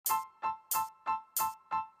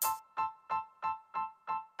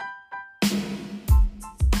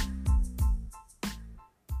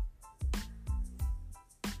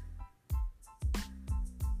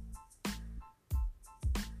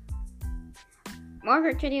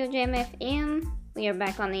Margaret Radio Jam FM. We are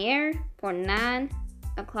back on the air for 9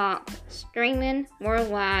 o'clock, streaming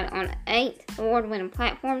worldwide on 8 award-winning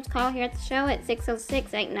platforms. Call here at the show at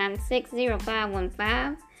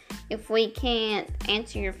 606-896-0515. If we can't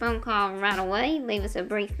answer your phone call right away, leave us a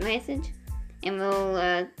brief message and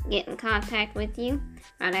we'll get in contact with you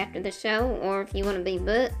right after the show. Or if you want to be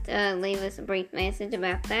booked, leave us a brief message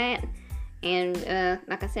about that. And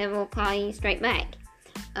like I said, we'll call you straight back.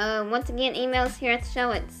 Once again, email us here at the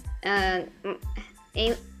show. It's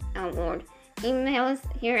email us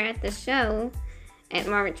here at the show at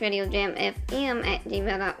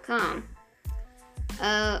margaretradiojamfm@gmail.com.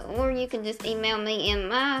 Or you can just email me in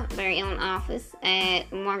my very own office at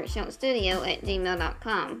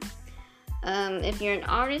margaretstudio@gmail.com. If you're an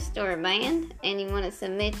artist or a band and you want to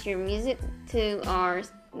submit your music to our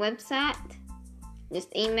website,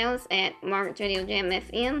 just email us at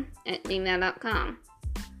margaretradiojamfm@gmail.com.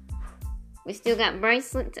 We still got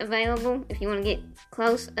bracelets available if you want to get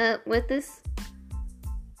close up with us.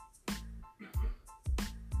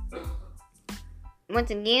 Once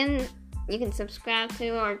again, you can subscribe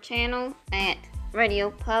to our channel at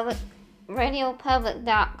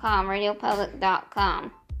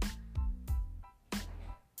radiopublic.com.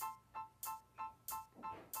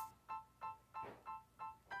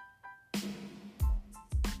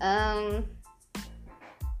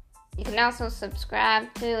 You can also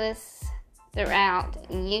subscribe to us throughout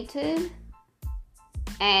YouTube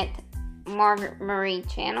at Margaret Marie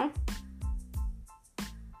Channel.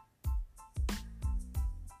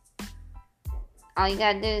 All you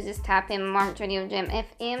gotta do is just type in Margaret Radio Jam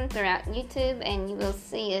FM throughout YouTube and you will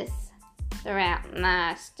see us throughout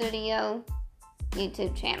my studio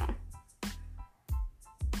YouTube channel.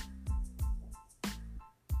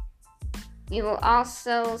 You will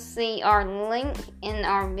also see our link in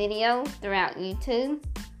our video throughout YouTube.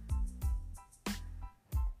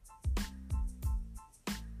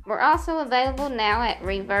 We're also available now at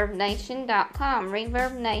ReverbNation.com.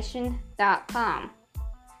 ReverbNation.com.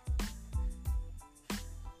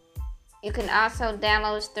 You can also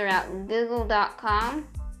download us throughout Google.com,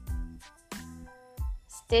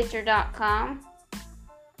 Stitcher.com,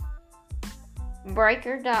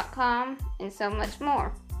 Breaker.com, and so much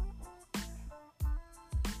more.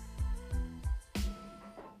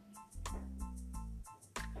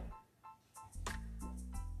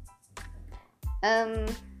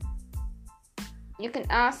 You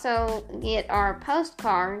can also get our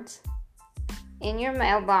postcards in your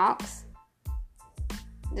mailbox.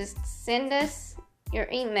 Just send us your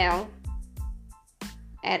email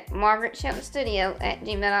at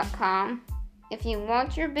margaretstudio@gmail.com if you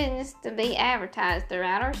want your business to be advertised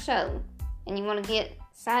throughout our show and you want to get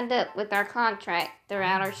signed up with our contract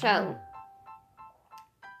throughout our show.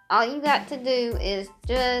 All you got to do is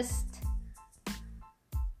just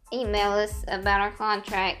email us about our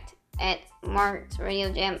contract at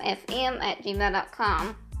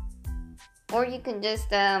margaretradiojamfm@gmail.com, or you can just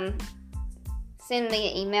send me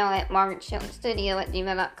an email at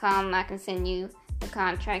margaretstudio@gmail.com. I can send you the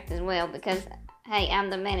contract as well because, hey, I'm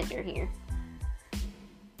the manager here.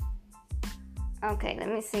 Okay, let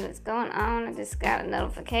me see what's going on. I just got a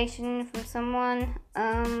notification from someone.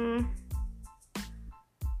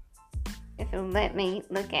 If it'll let me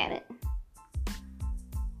look at it.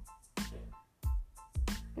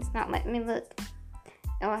 It's not letting me look.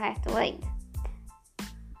 I'll have to wait.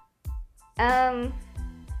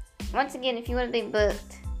 Once again, if you want to be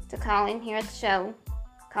booked to call in here at the show,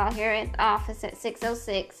 call here at the office at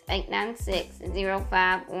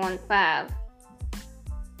 606-896-0515.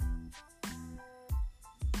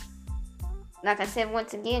 Like I said,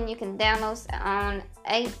 once again, you can download us on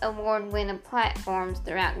 8 award-winning platforms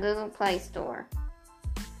throughout Google Play Store.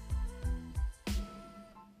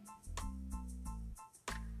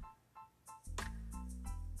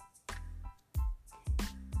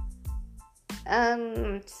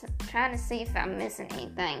 Trying to see if I'm missing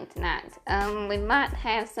anything tonight. We might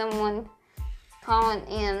have someone calling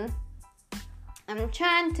in. I'm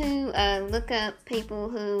trying to look up people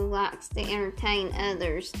who likes to entertain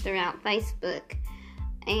others throughout Facebook.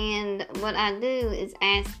 And what I do is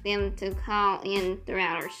ask them to call in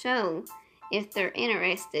throughout our show if they're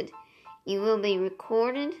interested. You will be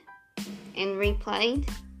recorded and replayed.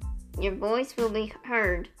 Your voice will be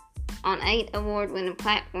heard on 8 award-winning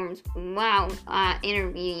platforms while I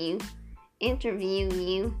interview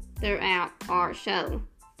you throughout our show.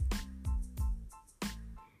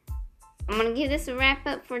 I'm going to give this a wrap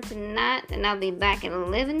up for tonight, and I'll be back at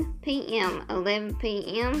 11 p.m.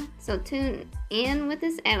 So tune in with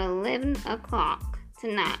us at 11 o'clock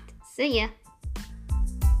tonight. See ya.